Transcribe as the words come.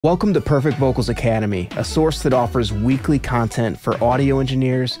Welcome to Perfect Vocals Academy, a source that offers weekly content for audio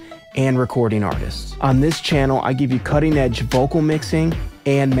engineers and recording artists. On this channel, I give you cutting-edge vocal mixing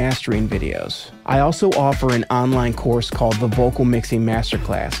and mastering videos. I also offer an online course called the Vocal Mixing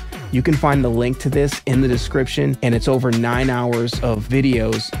Masterclass. You can find the link to this in the description, and it's over 9 hours of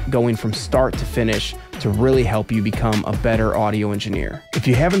videos going from start to finish to really help you become a better audio engineer. If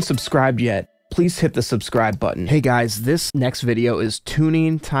you haven't subscribed yet, please hit the subscribe button. Hey guys, this next video is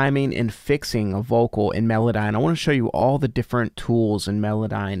tuning, timing, and fixing a vocal in Melodyne. I want to show you all the different tools in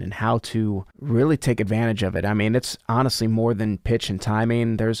Melodyne and how to really take advantage of it. I mean, it's honestly more than pitch and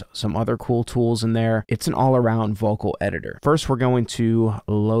timing. There's some other cool tools in there. It's an all-around vocal editor. First, we're going to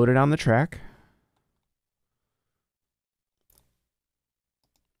load it on the track.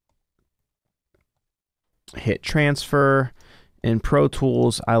 Hit transfer. In Pro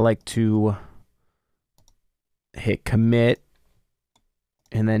Tools, I like to hit commit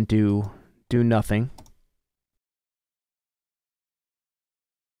and then do nothing.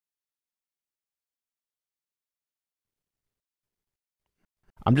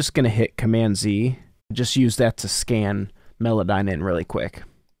 I'm just going to hit Command Z. Just use that to scan Melodyne in really quick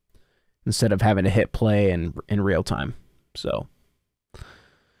instead of having to hit play in real time. So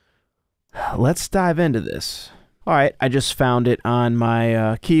let's dive into this. All right, I just found it on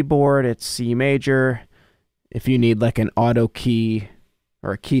my keyboard. It's C major. If you need like an auto key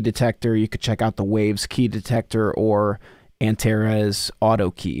or a key detector, you could check out the Waves key detector or Antera's auto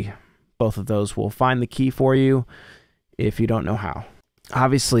key. Both of those will find the key for you if you don't know how.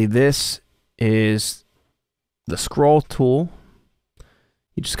 Obviously, this is the scroll tool.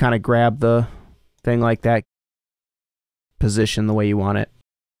 You just kind of grab the thing like that, position the way you want it.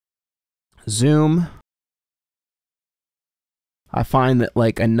 Zoom. I find that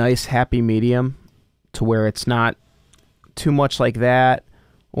like a nice happy medium to where it's not too much like that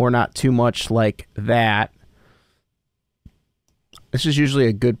or not too much like that. This is usually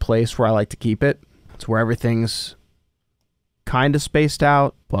a good place where I like to keep it. It's where everything's kind of spaced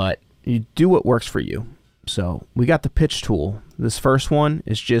out, but you do what works for you. So we got the pitch tool. This first one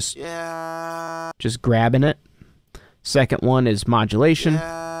is just grabbing it. Second one is modulation.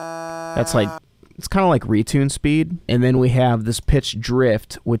 That's like, it's kind of like retune speed. And then we have this pitch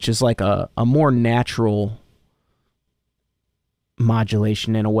drift, which is like a more natural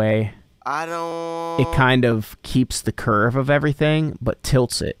modulation in a way. It kind of keeps the curve of everything, but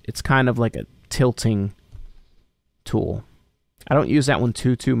tilts it. It's kind of like a tilting tool. I don't use that one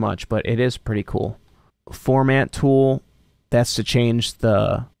too much, but it is pretty cool. Format tool, that's to change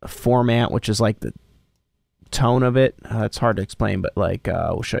the format, which is like the tone of it. It's hard to explain, but like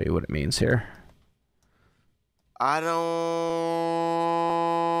we'll show you what it means here.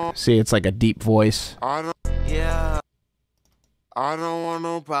 See, it's like a deep voice.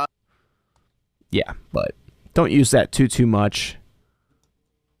 Yeah, but don't use that too much.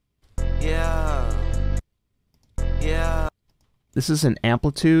 This is an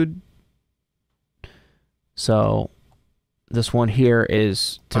amplitude. So this one here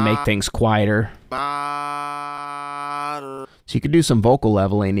is to make things quieter. So you could do some vocal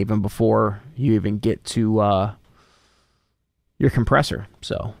leveling even before you even get to your compressor.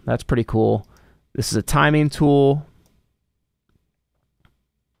 So that's pretty cool. This is a timing tool.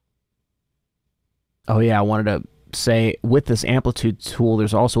 Oh yeah, I wanted to say with this amplitude tool,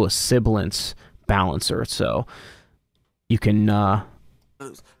 there's also a sibilance balancer. So you can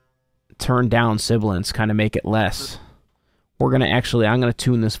turn down sibilance, kind of make it less. I'm gonna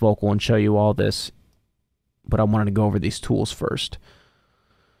tune this vocal and show you all this, but I wanted to go over these tools first.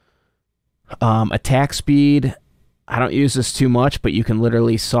 Attack speed. I don't use this too much, but you can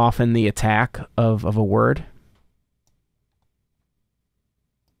literally soften the attack of a word.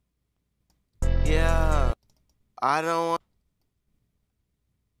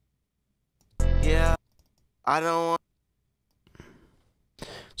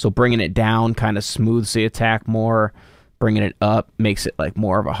 So bringing it down kind of smooths the attack more. Bringing it up makes it like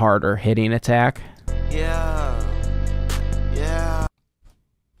more of a harder hitting attack.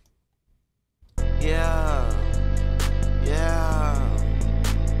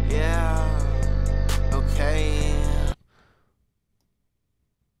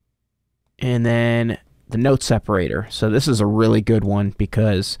 And then the note separator. So this is a really good one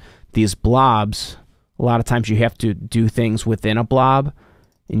because these blobs, a lot of times you have to do things within a blob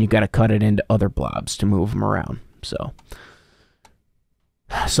and you got to cut it into other blobs to move them around. So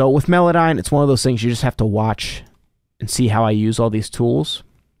with Melodyne, it's one of those things you just have to watch and see how I use all these tools.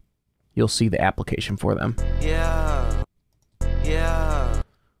 You'll see the application for them. I'm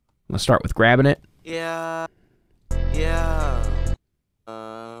going to start with grabbing it.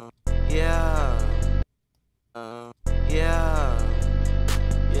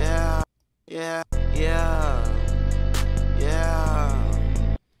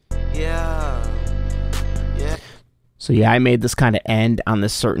 So yeah, I made this kind of end on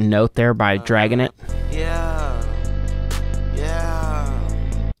this certain note there by dragging it. Yeah.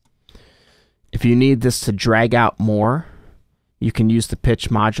 If you need this to drag out more, you can use the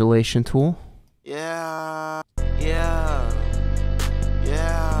pitch modulation tool. Yeah.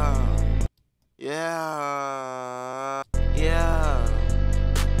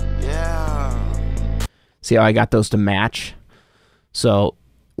 See how I got those to match? So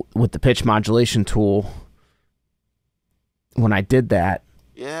with the pitch modulation tool, when I did that,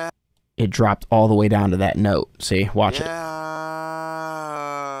 it dropped all the way down to that note. See, watch it.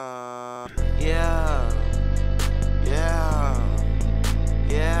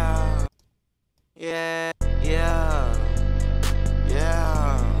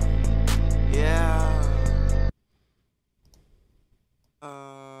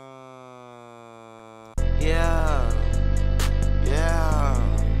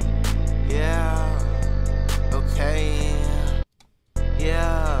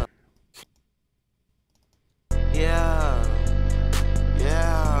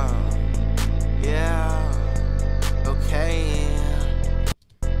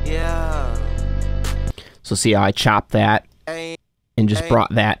 So see how I chopped that and just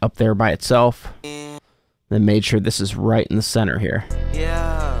brought that up there by itself, then made sure this is right in the center here.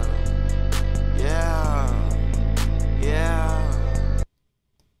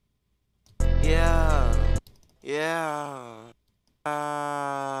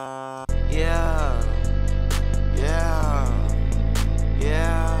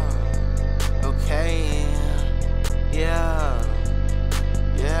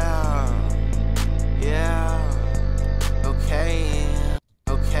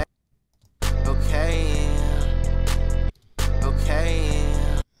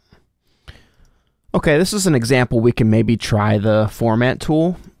 Okay, this is an example we can maybe try the format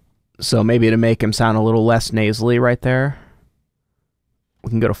tool. So maybe to make him sound a little less nasally right there, we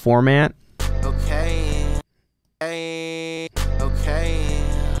can go to format.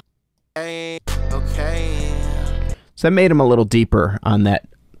 So that made him a little deeper on that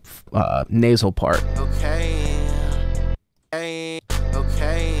nasal part.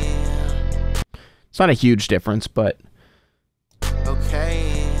 It's not a huge difference, but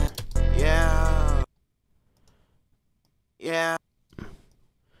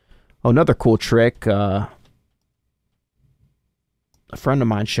oh, another cool trick a friend of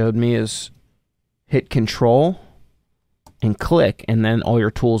mine showed me is hit Control and click, and then all your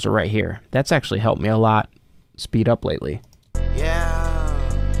tools are right here. That's actually helped me a lot speed up lately. So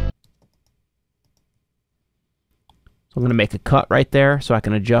I'm going to make a cut right there so I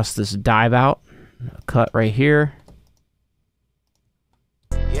can adjust this dive out. A cut right here.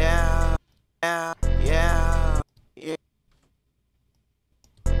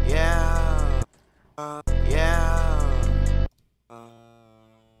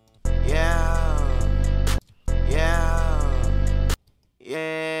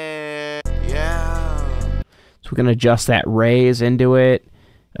 So we're going to adjust that raise into it,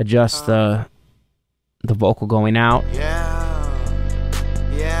 adjust the vocal going out.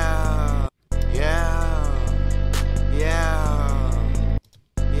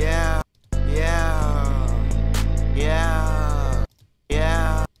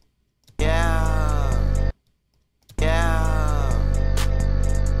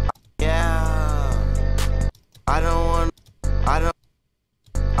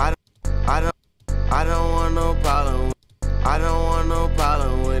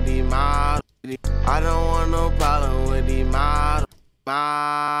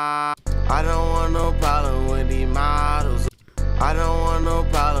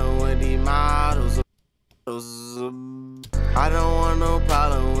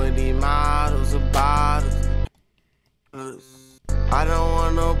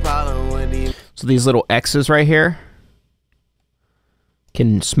 So these little X's right here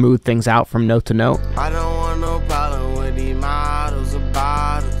can smooth things out from note to note. You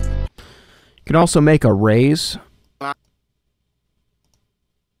can also make a raise.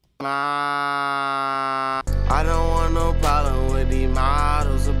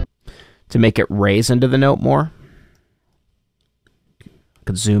 To make it raise into the note more. I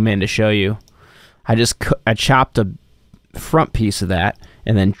could zoom in to show you. I chopped a front piece of that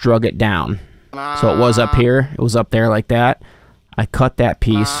and then drug it down. So it was up here, it was up there like that. I cut that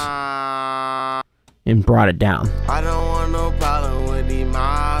piece and brought it down.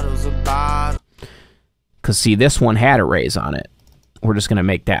 Because see, this one had a raise on it. We're just going to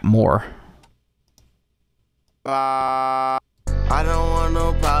make that more.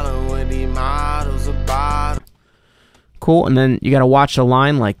 Cool, and then you got to watch a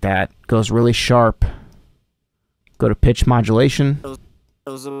line like that. Goes really sharp. Go to pitch modulation.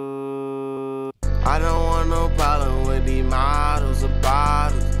 I don't want no problem with these models of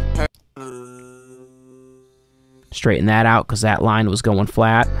bottles. Straighten that out because that line was going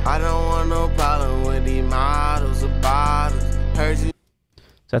flat. I don't want no problem with these models of bottles. Heard you.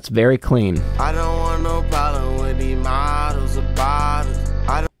 That's very clean. I don't want no problem with these models of bottles.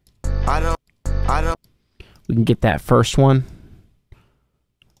 I don't. We can get that first one.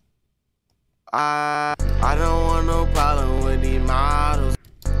 I don't want no problem with these models.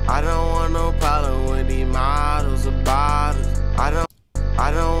 I don't want no problem with these models of bottles. I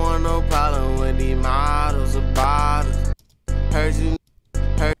don't want no problem with these models of bottles. Heard you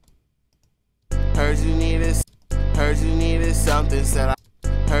needed something, said I.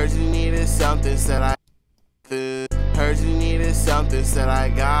 Heard you needed something, said I. Heard you needed something, said I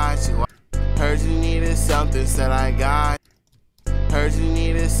got you. Heard you needed something, said I got you. Heard you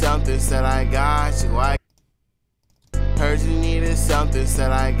needed something, said I got you. I heard you needed something,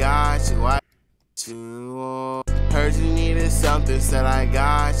 said I got you. I you. Heard you needed something, said I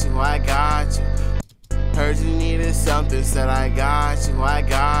got you. I got you. Heard you needed something, said I got you. I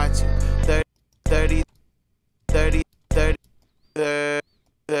got you. 30.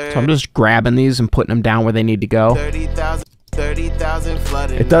 So I'm just grabbing these and putting them down where they need to go. 30,000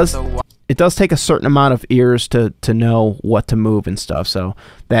 flooded. It does take a certain amount of ears to know what to move and stuff. So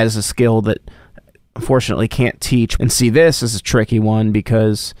that is a skill that unfortunately can't teach. And see, this is a tricky one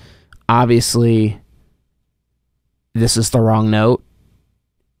because obviously this is the wrong note,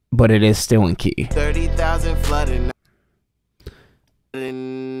 but it is still in key. 30,000 flooded.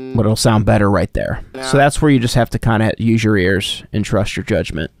 But it'll sound better right there. So that's where you just have to kind of use your ears and trust your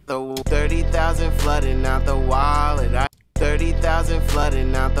judgment. 30,000 flooding out the wallet. 30,000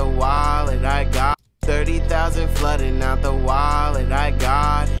 flooding out the wallet. I got 30,000 flooding out the wallet. I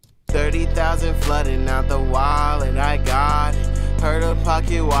got 30,000 flooding out the wallet. I got it. Heard a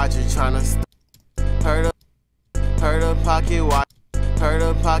pocket watcher tryna. Heard a pocket watch. Heard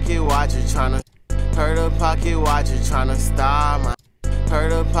a pocket watcher tryna. Heard a pocket watcher tryna stop my.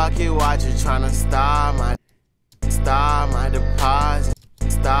 Heard a pocket watcher tryna stop my deposits.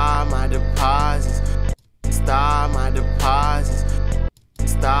 Stop my deposits. Stop my deposits.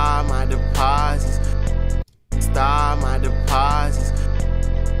 Stop my deposits. Stop my deposits.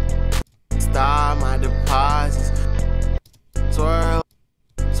 Stop my deposits. Swirl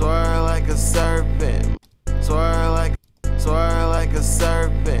like a serpent. Swirl like a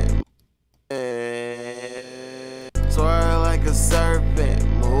serpent. Swirl like a serpent.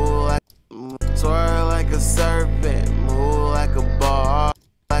 Move like. Swirl like a serpent. Move like a boss.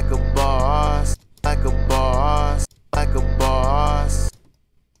 Like a boss. Like a boss. Like a boss.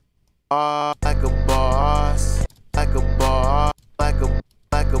 Like a boss. Like a boss. Like a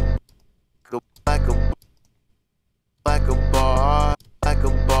boss. Like a boss. Like a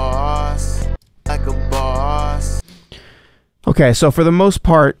boss. Like a boss. Okay, so for the most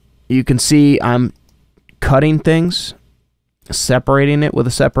part, you can see I'm cutting things, separating it with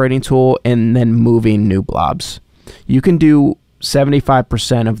a separating tool, and then moving new blobs. You can do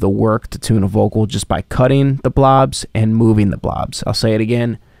 75% of the work to tune a vocal just by cutting the blobs and moving the blobs. I'll say it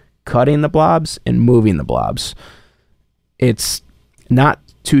again, cutting the blobs and moving the blobs. It's not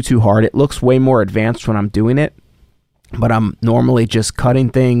too hard. It looks way more advanced when I'm doing it, but I'm normally just cutting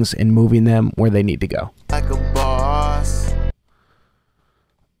things and moving them where they need to go. Like a boss.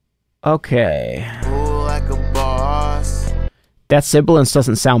 Okay. Ooh, like a boss. That sibilance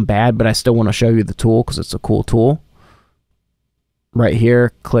doesn't sound bad, but I still want to show you the tool because it's a cool tool. Right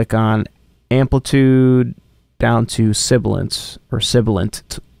here, click on amplitude down to sibilance or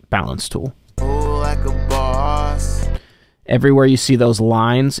sibilant balance tool. Ooh, like a boss. Everywhere you see those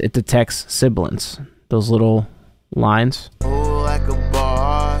lines, it detects sibilance. Those little lines. Ooh, like a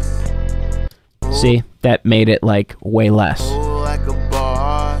boss. Ooh. See, that made it like way less. Ooh, like a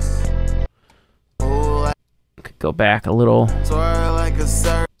boss. Ooh, like Could go back a little. swirl like a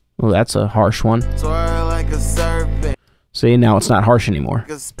serpent. Oh, that's a harsh one. Swirl like a serpent. See, now it's not harsh anymore.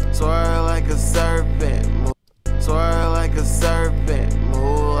 Swirl like a serpent. Swirl like a serpent.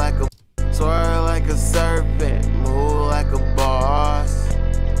 Move like a. Swirl like a serpent. Move like a boss.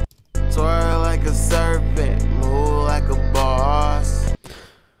 Swirl like a serpent. Move like a boss.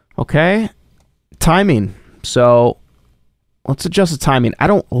 Okay, timing. So let's adjust the timing. I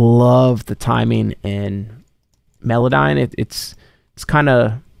don't love the timing in Melodyne. It's kind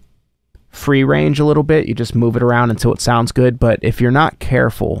of free range a little bit. You just move it around until it sounds good. But if you're not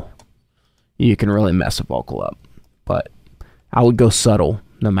careful, you can really mess a vocal up. But I would go subtle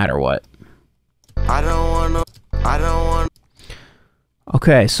no matter what. I don't want.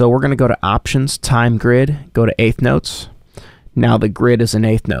 Okay, so we're going to go to Options, Time Grid, go to eighth notes. Now the grid is in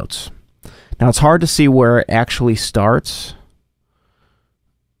eighth notes. Now it's hard to see where it actually starts.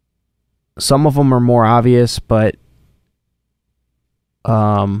 Some of them are more obvious, but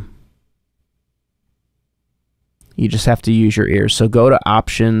you just have to use your ears. So go to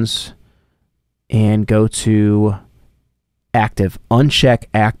Options and go to Active. Uncheck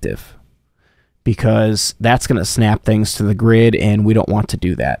Active, because that's going to snap things to the grid, and we don't want to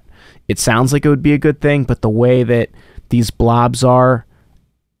do that. It sounds like it would be a good thing, but the way that these blobs are,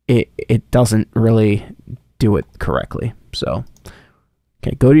 it doesn't really do it correctly. So,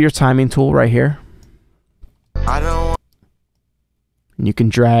 okay, go to your timing tool right here. And you can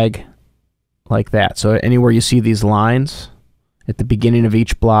drag like that. So anywhere you see these lines at the beginning of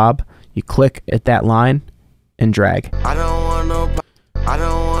each blob, you click at that line and drag.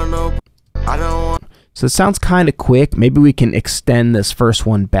 So it sounds kind of quick. Maybe we can extend this first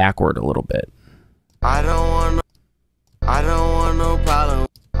one backward a little bit. I don't want no problem.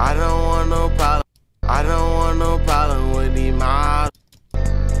 I don't want no problem. I don't want no problem with the model.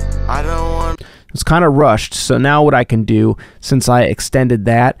 I don't want. It's kind of rushed. So now what I can do, since I extended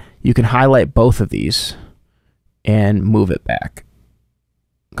that, you can highlight both of these and move it back.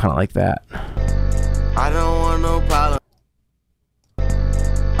 Kind of like that. I don't want no problem.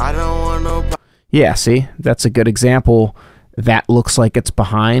 I don't want no problem. Yeah, see? That's a good example. That looks like it's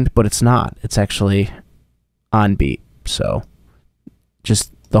behind, but it's not. It's actually on beat. So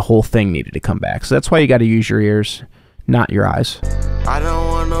just the whole thing needed to come back. So that's why you got to use your ears, not your eyes. I don't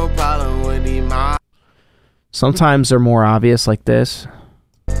want no problem with the model. Sometimes they're more obvious like this.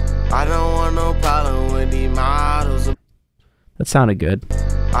 I don't want no problem with the models. That sounded good.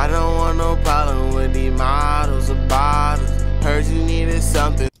 I don't want no problem with the models of bottles. Heard you needed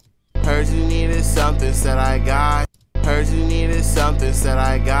something. Heard you needed something, said I got. Heard you needed something, said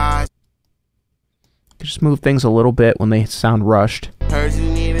I got. Just move things a little bit when they sound rushed. Heard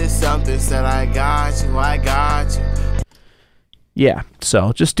you needed something, said I got you, I got you. Yeah,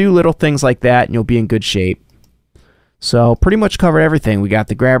 so just do little things like that and you'll be in good shape. So pretty much covered everything. We got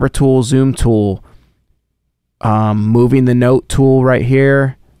the grabber tool, zoom tool, moving the note tool right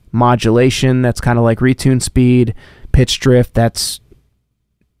here, modulation, that's kind of like retune speed, pitch drift, that's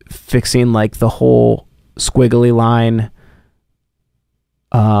fixing like the whole squiggly line,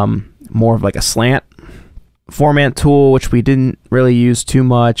 more of like a slant. Format tool, which we didn't really use too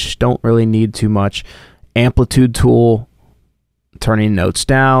much, don't really need too much. Amplitude tool, turning notes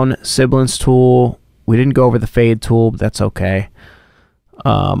down. Sibilance tool, we didn't go over the fade tool, but that's okay.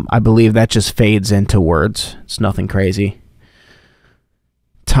 I believe that just fades into words. It's nothing crazy.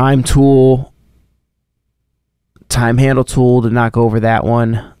 Time tool, time handle tool, did not go over that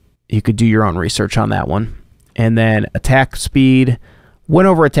one. You could do your own research on that one. And then attack speed, went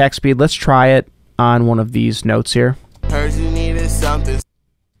over attack speed. Let's try it on one of these notes here. Heard you needed something.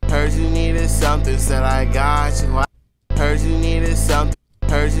 Heard you needed something, said I got you. Heard you needed something.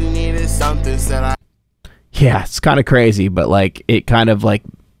 Heard you needed something, said I. Yeah, it's kind of crazy, but like it kind of like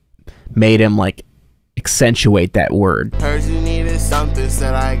made him like accentuate that word. Heard you needed something,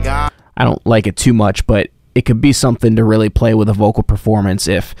 said I got. I don't like it too much, but it could be something to really play with a vocal performance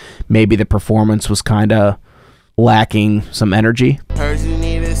if maybe the performance was kind of lacking some energy. Heard you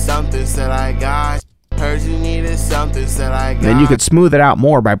needed something, said I got. Heard you needed something, said I got. Then you could smooth it out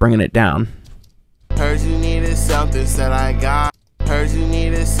more by bringing it down. Heard you needed something, said I got. Heard you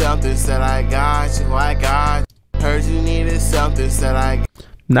needed something, said I got you, I got. Heard you needed something, said I got.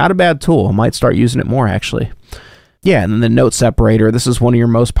 Not a bad tool. I might start using it more actually. Yeah, and then the note separator. This is one of your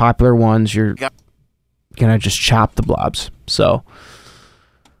most popular ones. You're gonna just chop the blobs. So,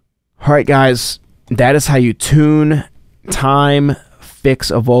 all right, guys, that is how you tune, time,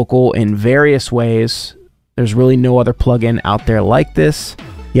 fix a vocal in various ways. There's really no other plugin out there like this.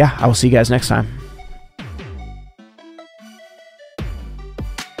 Yeah, I will see you guys next time.